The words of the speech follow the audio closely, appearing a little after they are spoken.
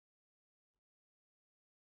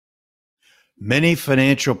Many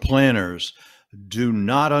financial planners do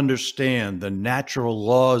not understand the natural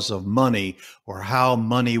laws of money or how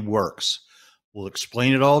money works. We'll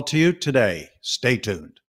explain it all to you today. Stay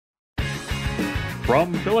tuned.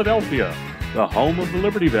 From Philadelphia, the home of the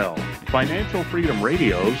Liberty Bell, Financial Freedom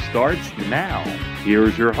Radio starts now.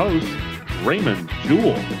 Here's your host, Raymond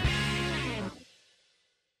Jewell.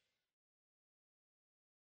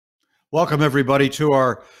 Welcome, everybody, to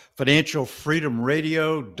our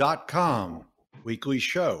financialfreedomradio.com weekly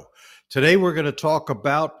show. Today, we're going to talk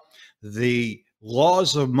about the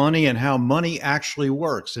laws of money and how money actually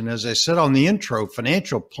works. And as I said on the intro,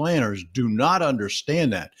 financial planners do not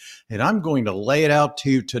understand that. And I'm going to lay it out to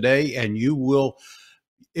you today, and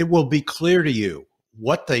it will be clear to you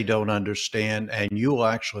what they don't understand, and you will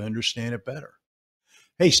actually understand it better.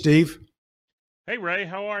 Hey, Steve. Hey, Ray.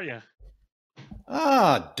 How are you?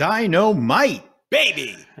 Dynamite,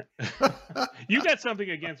 baby. You got something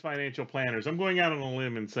against financial planners. I'm going out on a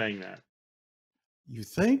limb and saying that. You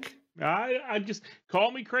think? I just,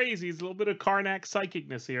 call me crazy. It's a little bit of Karnak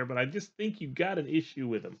psychicness here, but I just think you've got an issue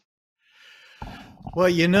with them.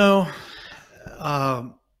 Well,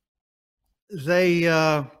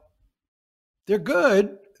 they're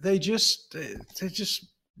good. They just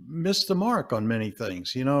miss the mark on many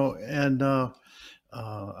things, and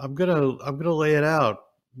I'm gonna lay it out.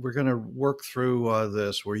 We're gonna work through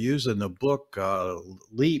this. We're using the book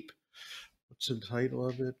Leap. What's the title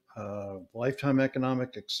of it? Lifetime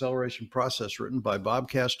Economic Acceleration Process, written by Bob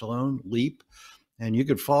Castellone. Leap, and you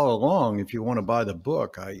could follow along if you want to buy the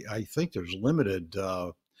book. I think there's limited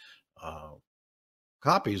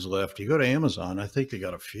copies left. You go to Amazon. I think they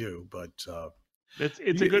got a few, but it's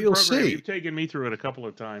a good program. See. You've taken me through it a couple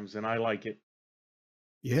of times, and I like it.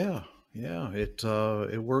 Yeah,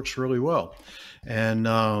 it works really well, and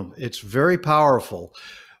it's very powerful.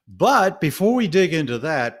 But before we dig into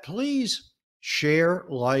that, please share,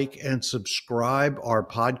 like, and subscribe our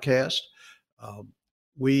podcast.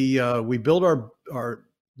 We build our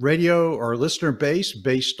radio, our listener base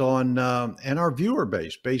based on and our viewer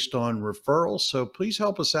base based on referrals. So please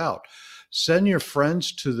help us out. Send your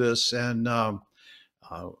friends to this and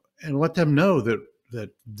let them know that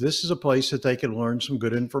this is a place that they can learn some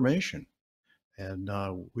good information. And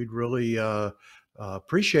we'd really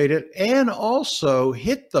appreciate it. And also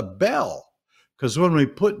hit the bell, because when we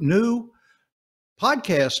put new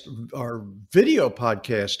podcast or video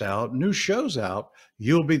podcast out, new shows out,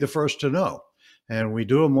 you'll be the first to know. And we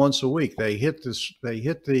do them once a week. They hit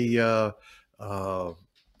the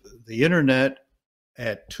internet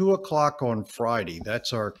at 2:00 on Friday.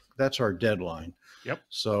 That's our deadline. Yep.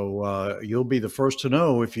 So you'll be the first to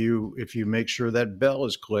know if you make sure that bell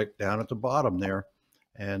is clicked down at the bottom there,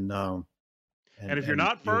 and if you're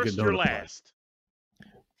not first, you're last.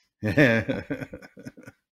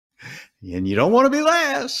 And you don't want to be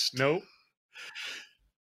last. Nope.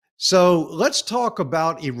 So let's talk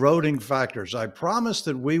about eroding factors. I promised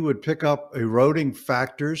that we would pick up eroding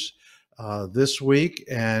factors this week,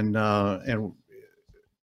 and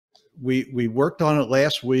we worked on it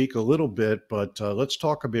last week a little bit, but let's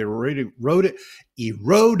talk about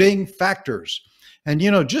eroding factors. And,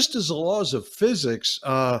 just as the laws of physics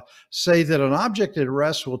say that an object at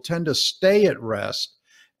rest will tend to stay at rest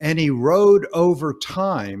and erode over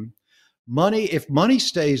time, if money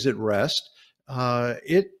stays at rest,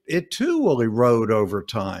 it too will erode over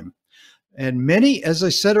time. And as I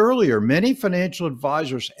said earlier, many financial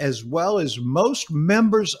advisors, as well as most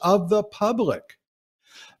members of the public,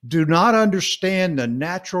 do not understand the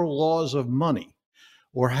natural laws of money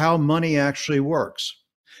or how money actually works.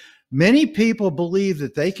 Many people believe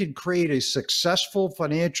that they can create a successful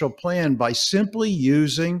financial plan by simply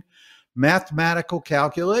using mathematical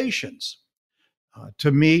calculations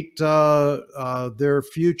to meet their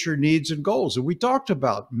future needs and goals. And we talked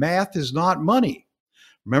about math is not money.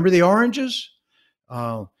 Remember the oranges?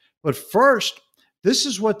 But first, this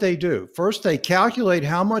is what they do. First, they calculate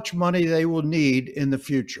how much money they will need in the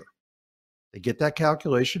future. They get that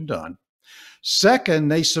calculation done. Second,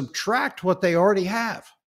 they subtract what they already have.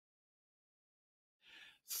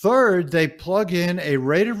 Third, they plug in a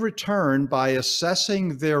rate of return by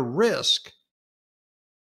assessing their risk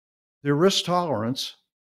tolerance.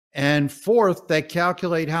 And fourth, they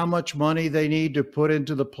calculate how much money they need to put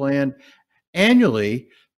into the plan annually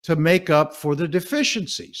to make up for the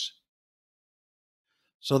deficiencies.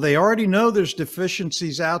 So they already know there's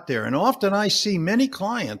deficiencies out there. And often I see many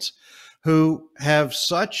clients who have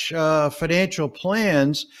such financial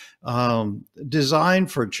plans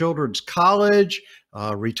designed for children's college,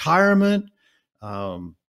 retirement,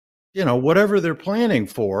 whatever they're planning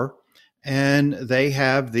for. And they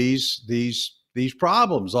have these these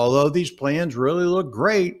problems. Although these plans really look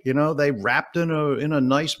great, they wrapped in a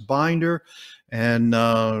nice binder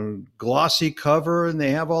and glossy cover, and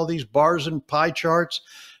they have all these bars and pie charts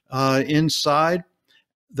inside.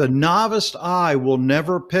 The novice eye will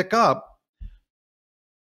never pick up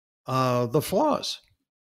the flaws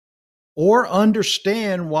or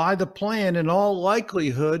understand why the plan in all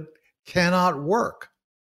likelihood cannot work.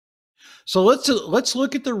 So let's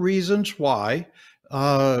look at the reasons why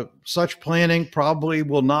such planning probably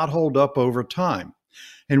will not hold up over time,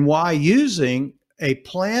 and why using a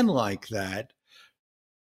plan like that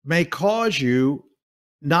may cause you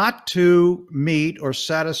not to meet or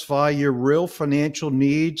satisfy your real financial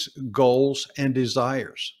needs, goals, and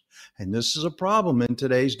desires. And this is a problem in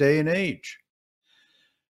today's day and age.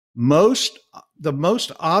 The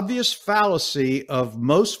most obvious fallacy of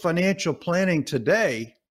most financial planning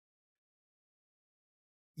today,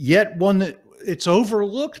 yet one that it's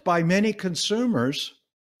overlooked by many consumers,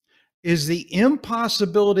 is the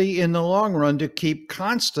impossibility in the long run to keep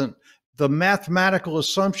constant the mathematical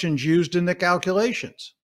assumptions used in the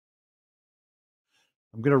calculations.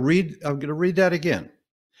 I'm going to read that again.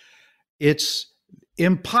 It's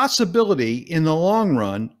impossibility in the long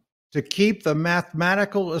run to keep the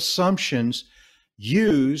mathematical assumptions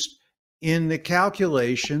used in the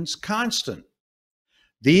calculations constant.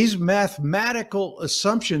 These mathematical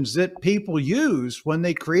assumptions that people use when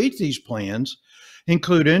they create these plans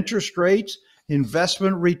include interest rates,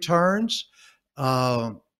 investment returns,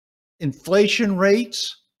 inflation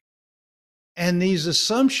rates, and these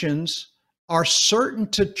assumptions are certain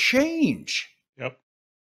to change. Yep.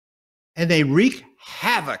 And they wreak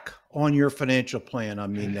havoc on your financial plan. I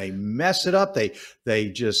mean, they mess it up. They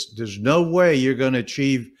just, there's no way you're going to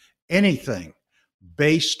achieve anything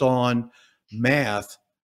based on math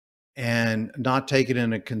and not taking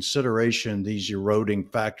into consideration these eroding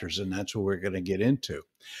factors. And that's what we're going to get into.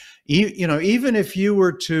 Even if you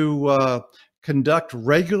were to conduct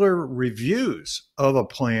regular reviews of a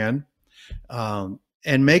plan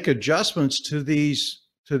and make adjustments to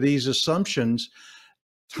these assumptions,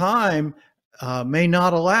 time may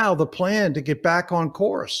not allow the plan to get back on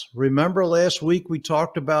course. Remember last week we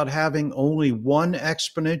talked about having only one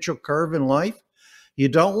exponential curve in life? You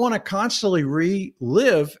don't want to constantly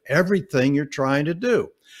relive everything you're trying to do.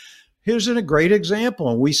 Here's a great example,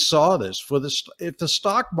 and we saw this. If the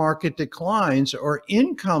stock market declines or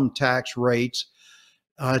income tax rates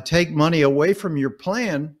take money away from your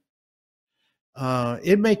plan,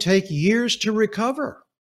 it may take years to recover.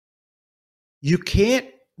 You can't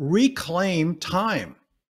reclaim time.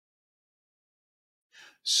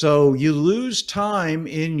 So you lose time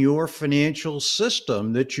in your financial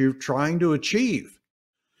system that you're trying to achieve.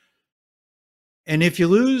 And if you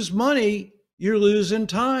lose money, you're losing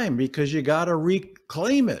time because you got to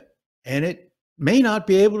reclaim it. And it may not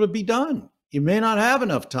be able to be done. You may not have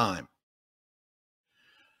enough time.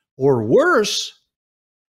 Or worse,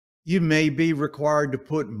 you may be required to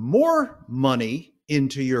put more money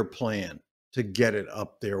into your plan to get it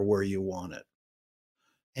up there where you want it.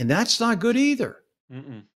 And that's not good either.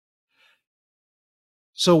 Mm-mm.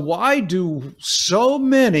 So why do so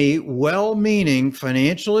many well-meaning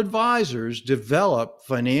financial advisors develop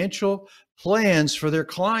financial plans for their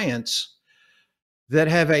clients that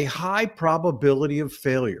have a high probability of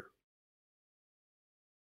failure?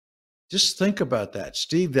 Just think about that,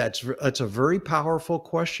 Steve. That's a very powerful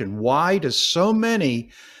question. Why do so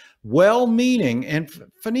many well-meaning, and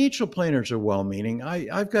financial planners are well-meaning.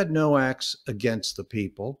 I've got no axe against the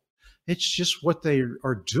people. It's just what they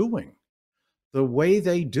are doing. The way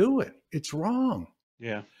they do it, it's wrong.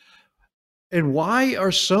 Yeah. And why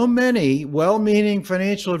are so many well-meaning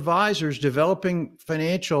financial advisors developing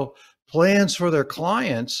financial plans for their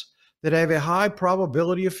clients that have a high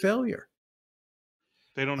probability of failure?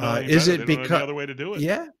 They don't know. Is it they because don't know any other way to do it?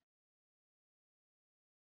 Yeah,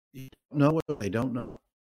 you don't know what they don't know.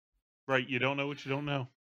 Right. You don't know what you don't know.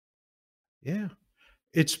 Yeah,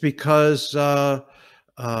 it's because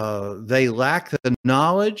they lack the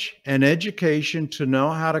knowledge and education to know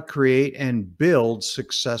how to create and build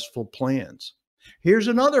successful plans. Here's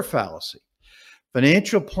another fallacy.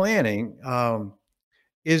 Financial planning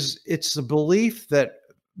it's the belief that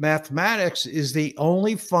mathematics is the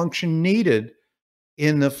only function needed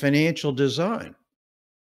in the financial design.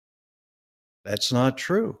 That's not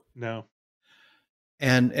true. No.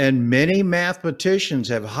 And many mathematicians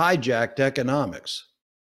have hijacked economics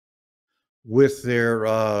with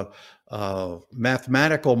their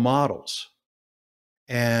mathematical models.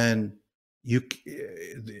 And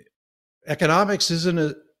economics is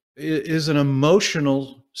an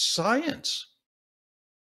emotional science.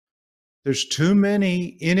 There's too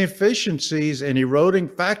many inefficiencies and eroding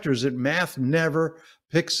factors that math never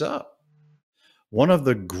picks up. One of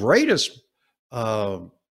the greatest,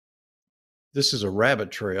 this is a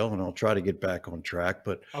rabbit trail, and I'll try to get back on track,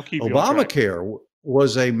 but I'll keep you on track. Obamacare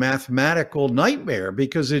was a mathematical nightmare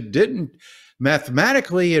because it didn't,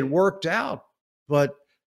 mathematically it worked out, but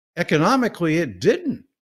economically it didn't,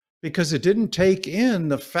 because it didn't take in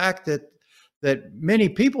the fact that many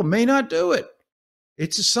people may not do it.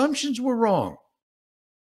 Its assumptions were wrong.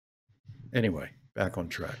 Anyway, back on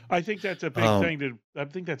track. I think that's a big thing. I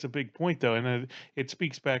think that's a big point, though, and it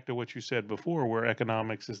speaks back to what you said before, where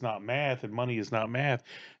economics is not math and money is not math.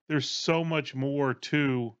 There's so much more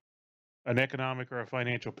to an economic or a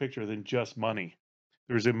financial picture than just money.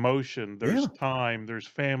 There's emotion, there's time, there's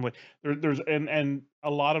family, there's and a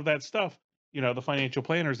lot of that stuff. The financial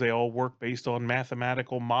planners, they all work based on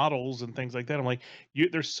mathematical models and things like that. I'm like,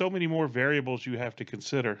 there's so many more variables you have to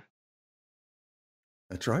consider.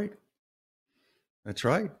 That's right. That's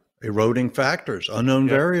right. Eroding factors, unknown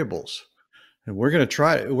variables. And we're going to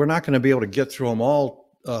try, we're not going to be able to get through them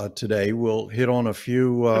all today. We'll hit on a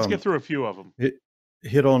few. Let's get through a few of them.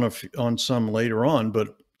 Hit on some later on,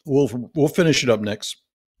 but we'll finish it up next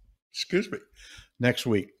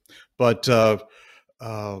week. But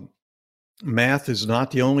math is not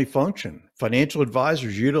the only function. Financial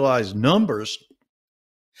advisors utilize numbers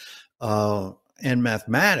and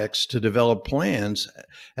mathematics to develop plans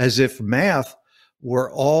as if math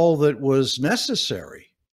were all that was necessary.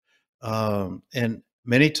 And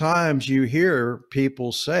many times you hear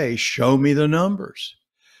people say, "Show me the numbers."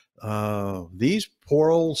 These poor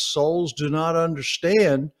old souls do not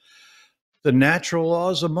understand the natural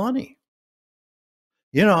laws of money.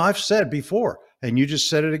 I've said before, and you just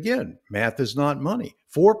said it again, math is not money.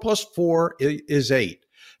 4 plus 4 is 8.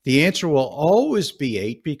 The answer will always be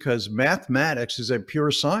 8 because mathematics is a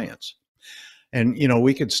pure science. And,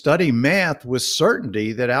 we could study math with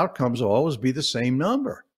certainty that outcomes will always be the same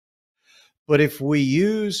number. But if we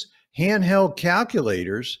use handheld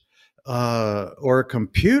calculators or a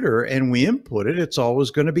computer and we input it, it's always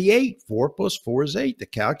going to be 8. 4 plus 4 is 8. The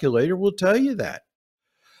calculator will tell you that.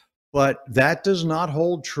 But that does not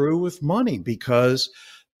hold true with money because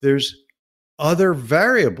there's other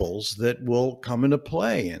variables that will come into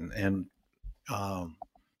play, and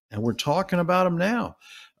we're talking about them now.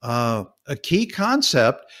 A key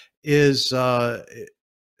concept is, and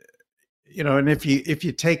if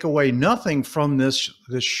you take away nothing from this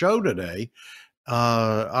show today,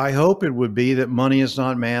 I hope it would be that money is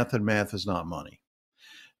not math and math is not money.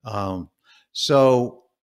 So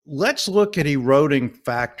let's look at eroding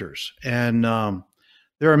factors. And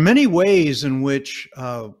there are many ways in which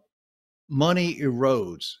money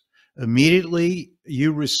erodes. Immediately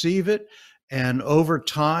you receive it, and over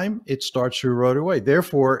time it starts to erode away.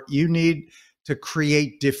 Therefore, you need to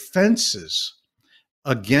create defenses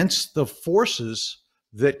against the forces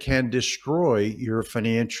that can destroy your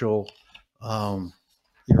financial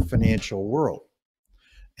world.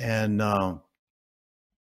 And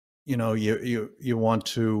you want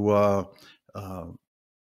to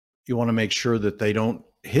make sure that they don't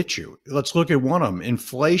hit you. Let's look at one of them: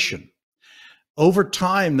 inflation. Over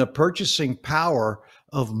time, the purchasing power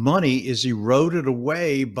of money is eroded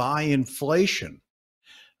away by inflation.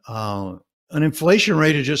 An inflation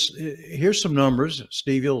rate of here's some numbers.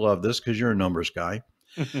 Steve, you'll love this because you're a numbers guy.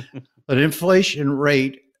 An inflation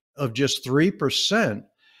rate of just 3%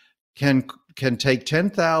 can take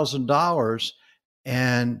 $10,000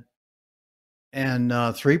 and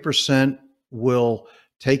 3% will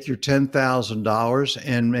take your $10,000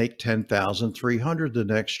 and make $10,300 the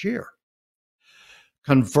next year.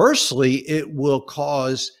 Conversely, it will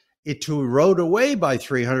cause it to erode away by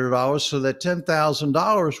 $300, so that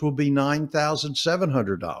 $10,000 will be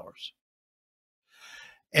 $9,700.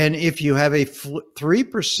 And if you have a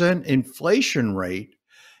 3% inflation rate,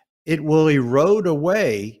 it will erode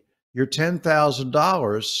away your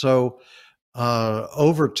 $10,000. So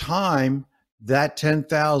over time, that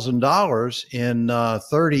 $10,000 in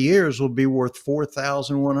 30 years will be worth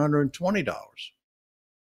 $4,120.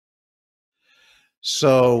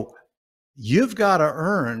 So you've got to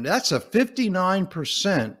earn, that's a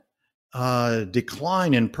 59%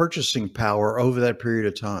 decline in purchasing power over that period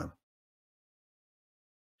of time.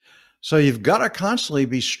 So you've got to constantly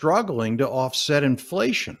be struggling to offset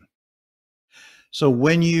inflation. So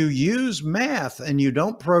when you use math and you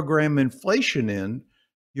don't program inflation in,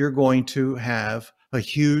 you're going to have a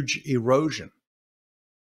huge erosion.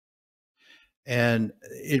 And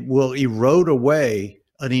it will erode away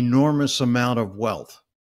an enormous amount of wealth.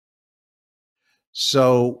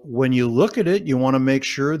 So when you look at it, you want to make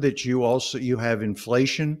sure that you have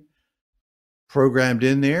inflation programmed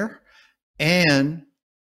in there, and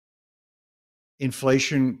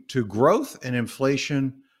inflation to growth and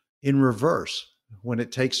inflation in reverse when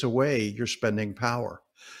it takes away your spending power.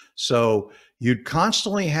 So you'd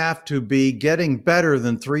constantly have to be getting better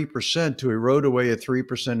than 3% to erode away a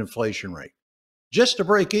 3% inflation rate just to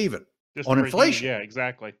break even Just on to break even. inflation. Yeah,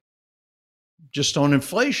 exactly. Just on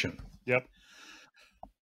inflation. Yep.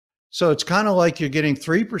 So it's kind of like you're getting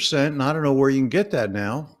 3%, and I don't know where you can get that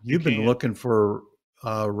now. You've been looking for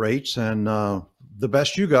rates, and the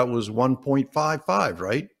best you got was 1.55,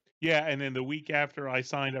 right? Yeah, and then the week after I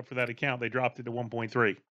signed up for that account, they dropped it to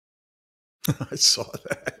 1.3. I saw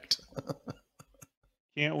that.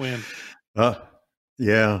 Can't win.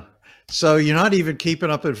 Yeah. So you're not even keeping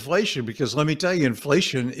up inflation, because let me tell you,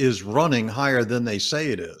 inflation is running higher than they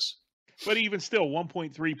say it is. But even still,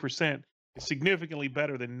 1.3% is significantly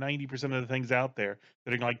better than 90% of the things out there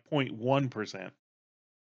that are like 0.1%.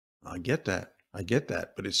 I get that.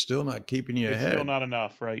 But it's still not keeping you ahead. It's still not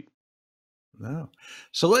enough, right? No.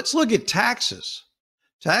 So let's look at taxes.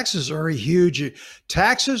 Taxes are a huge,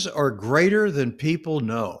 taxes are greater than people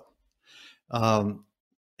know. And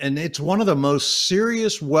it's one of the most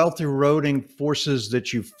serious wealth eroding forces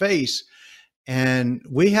that you face. And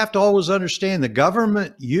we have to always understand the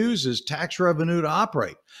government uses tax revenue to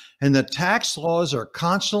operate, and the tax laws are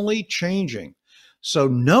constantly changing. So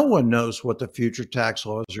no one knows what the future tax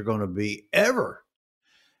laws are going to be ever.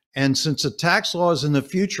 And since the tax laws in the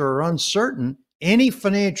future are uncertain, any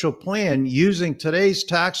financial plan using today's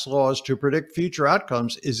tax laws to predict future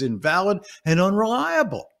outcomes is invalid and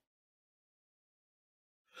unreliable.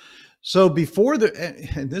 So before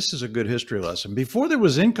and this is a good history lesson, before there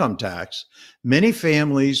was income tax, many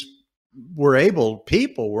people were able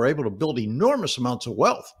to build enormous amounts of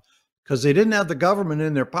wealth because they didn't have the government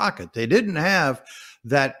in their pocket. They didn't have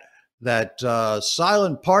that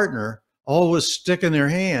silent partner always sticking their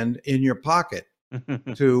hand in your pocket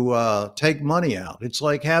to take money out. It's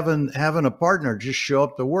like having a partner just show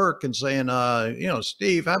up to work and saying,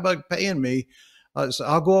 Steve, how about paying me? So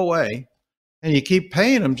I'll go away. And you keep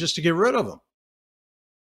paying them just to get rid of them.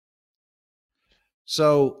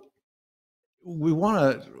 So we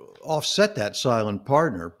want to offset that silent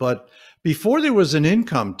partner. But before there was an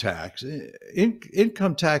income tax,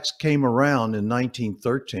 income tax came around in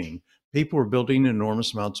 1913. People were building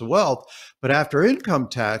enormous amounts of wealth. But after income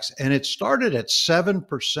tax, and it started at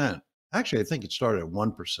 7%. Actually, I think it started at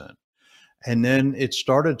 1%. And then it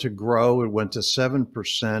started to grow. It went to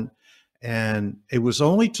 7%. And it was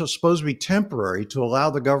only supposed to be temporary to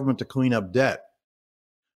allow the government to clean up debt.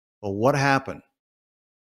 But what happened?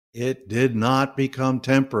 It did not become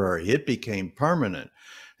temporary. It became permanent.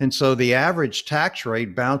 And so the average tax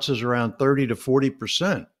rate bounces around 30 to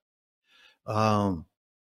 40%.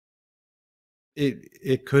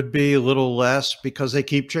 It could be a little less because they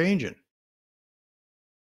keep changing.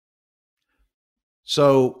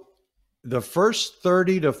 So the first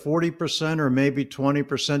 30 to 40% or maybe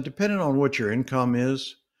 20%, depending on what your income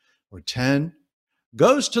is, or 10,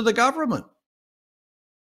 goes to the government.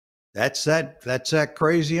 That's that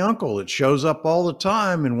crazy uncle that shows up all the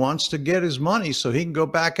time and wants to get his money so he can go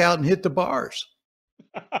back out and hit the bars.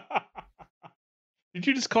 Did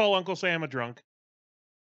you just call Uncle Sam a drunk?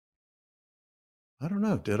 I don't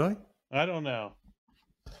know. Did I? I don't know.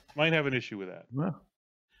 Might have an issue with that. Well,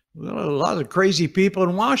 a lot of crazy people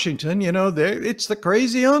in Washington, it's the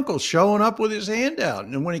crazy uncle showing up with his hand out.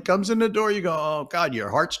 And when he comes in the door, you go, oh God, your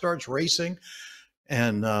heart starts racing.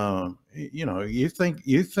 And, you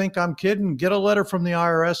think I'm kidding? Get a letter from the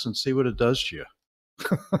IRS and see what it does to you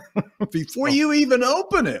before you even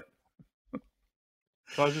open it.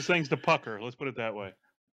 Causes things to pucker. Let's put it that way.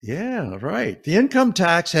 Yeah, right. The income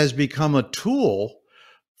tax has become a tool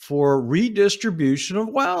for redistribution of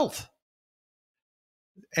wealth.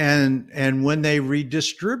 And when they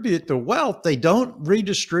redistribute the wealth, they don't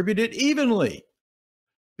redistribute it evenly,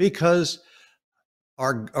 because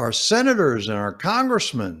our senators and our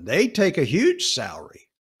congressmen, they take a huge salary.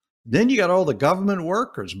 Then you got all the government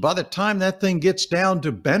workers. By the time that thing gets down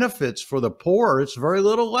to benefits for the poor, it's very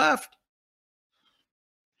little left.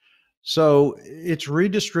 So it's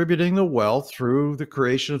redistributing the wealth through the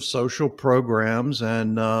creation of social programs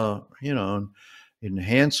and,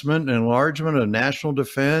 enhancement and enlargement of national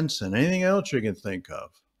defense and anything else you can think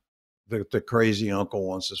of that the crazy uncle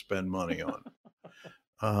wants to spend money on.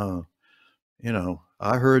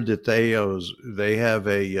 I heard that they have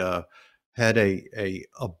had a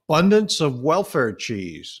abundance of welfare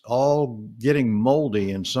cheese, all getting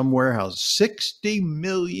moldy in some warehouse. 60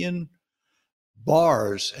 million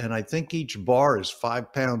bars, and I think each bar is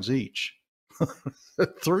 5 pounds each.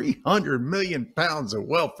 300 million pounds of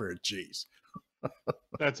welfare cheese.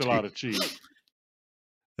 That's a lot of cheese.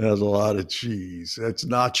 That's a lot of cheese. That's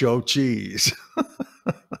nacho cheese.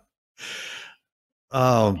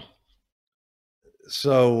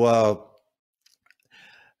 So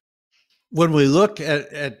when we look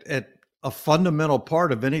at a fundamental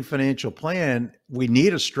part of any financial plan, we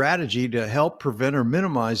need a strategy to help prevent or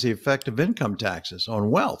minimize the effect of income taxes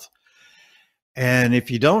on wealth. And if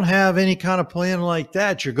you don't have any kind of plan like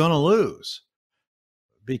that, you're going to lose,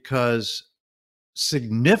 because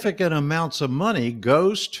significant amounts of money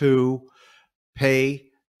goes to pay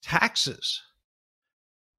taxes.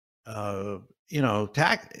 And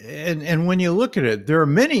when you look at it, there are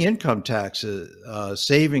many income taxes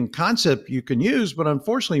saving concept you can use, but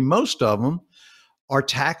unfortunately, most of them are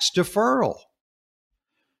tax deferral.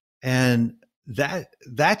 And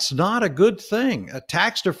that's not a good thing. A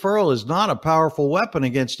tax deferral is not a powerful weapon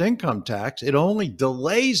against income tax. It only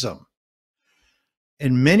delays them.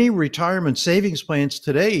 And many retirement savings plans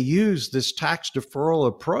today use this tax deferral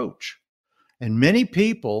approach. And many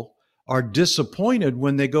people are disappointed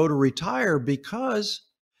when they go to retire because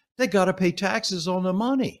they got to pay taxes on the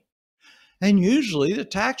money. And usually the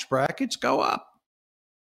tax brackets go up.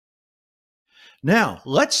 Now,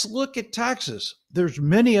 let's look at taxes. There's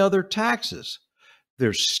many other taxes.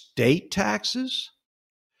 There's state taxes.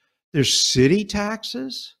 There's city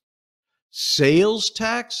taxes, sales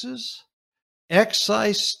taxes,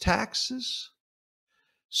 excise taxes,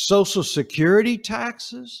 Social Security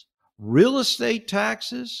taxes, real estate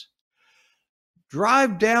taxes.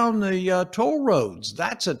 Drive down the toll roads.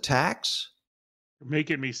 That's a tax. You're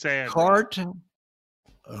making me sad. I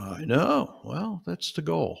know. Well, that's the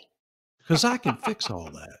goal, because I can fix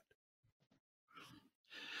all that.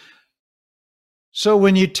 So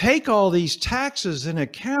when you take all these taxes in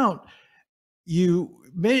account, you're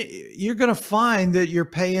going to find that you're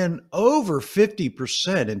paying over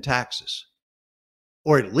 50% in taxes,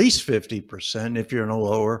 or at least 50% if you're in a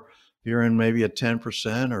lower. If you're in maybe a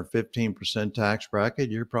 10% or 15% tax bracket,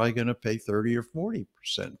 you're probably going to pay 30 or 40%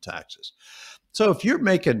 taxes. So if you're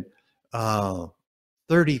making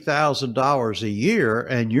 $30,000 a year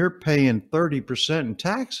and you're paying 30% in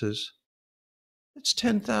taxes, it's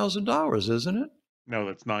 $10,000, isn't it? No,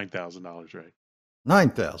 that's $9,000, right?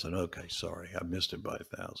 9,000. Okay, sorry, I missed it by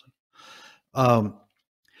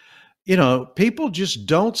 1,000. People just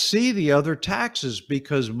don't see the other taxes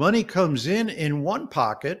because money comes in one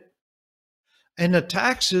pocket, and the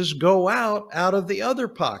taxes go out of the other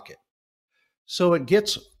pocket. So it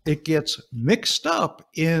gets mixed up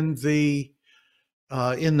in the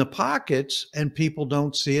pockets, and people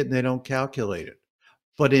don't see it and they don't calculate it.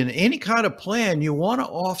 But in any kind of plan, you want to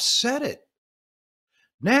offset it.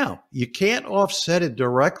 Now, you can't offset it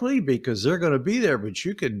directly because they're going to be there, but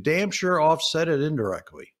you can damn sure offset it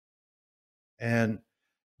indirectly. And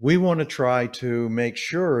we want to try to make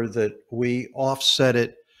sure that we offset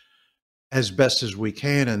it as best as we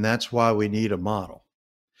can, and that's why we need a model.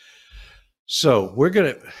 So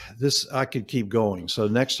I could keep going. So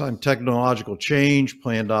next time, technological change,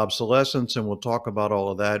 planned obsolescence, and we'll talk about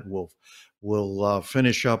all of that. We'll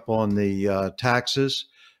finish up on the taxes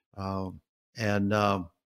and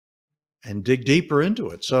dig deeper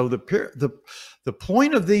into it. So the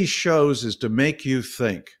point of these shows is to make you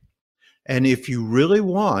think. And if you really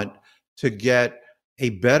want to get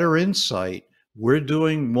a better insight, we're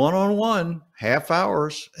doing one-on-one half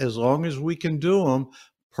hours, as long as we can do them,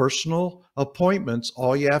 personal appointments.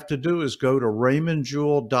 All you have to do is go to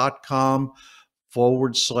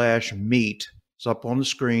raymondjewell.com/meet. It's up on the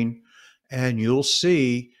screen, and you'll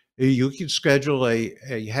see you can schedule a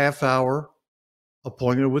half hour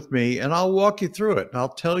appointment with me, and I'll walk you through it. And I'll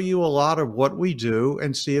tell you a lot of what we do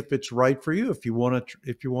and see if it's right for you, if you want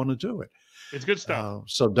to do it. It's good stuff.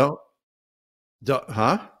 So don't,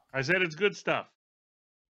 I said it's good stuff.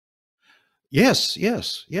 Yes.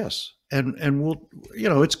 And we'll,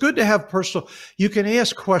 it's good to have personal. You can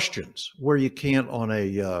ask questions where you can't on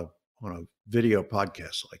a video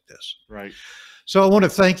podcast like this. Right. So I want to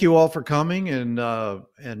thank you all for coming and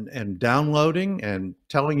downloading and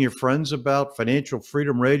telling your friends about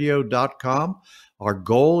financialfreedomradio.com. Our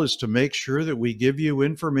goal is to make sure that we give you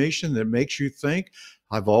information that makes you think.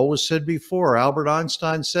 I've always said before, Albert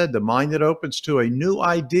Einstein said, the mind that opens to a new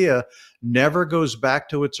idea never goes back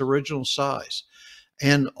to its original size.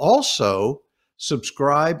 And also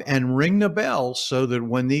subscribe and ring the bell so that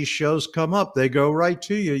when these shows come up, they go right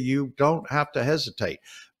to you. You don't have to hesitate.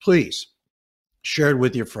 Please share it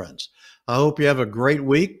with your friends. I hope you have a great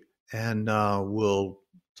week, and we'll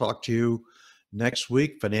talk to you next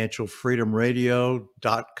week.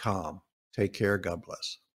 financialfreedomradio.com. Take care. God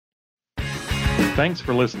bless. Thanks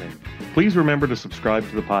for listening. Please remember to subscribe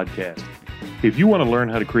to the podcast. If you want to learn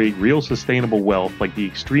how to create real sustainable wealth like the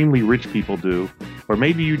extremely rich people do, or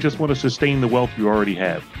maybe you just want to sustain the wealth you already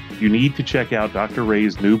have, you need to check out Dr.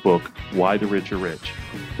 Ray's new book, Why the Rich Are Rich.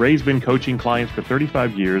 Ray's been coaching clients for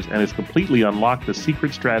 35 years and has completely unlocked the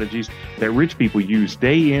secret strategies that rich people use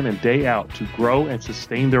day in and day out to grow and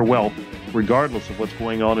sustain their wealth regardless of what's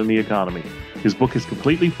going on in the economy. His book is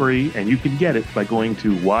completely free, and you can get it by going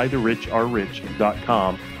to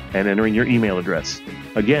whythericharerich.com and entering your email address.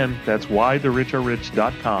 Again, that's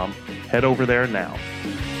whythericharerich.com. Head over there now.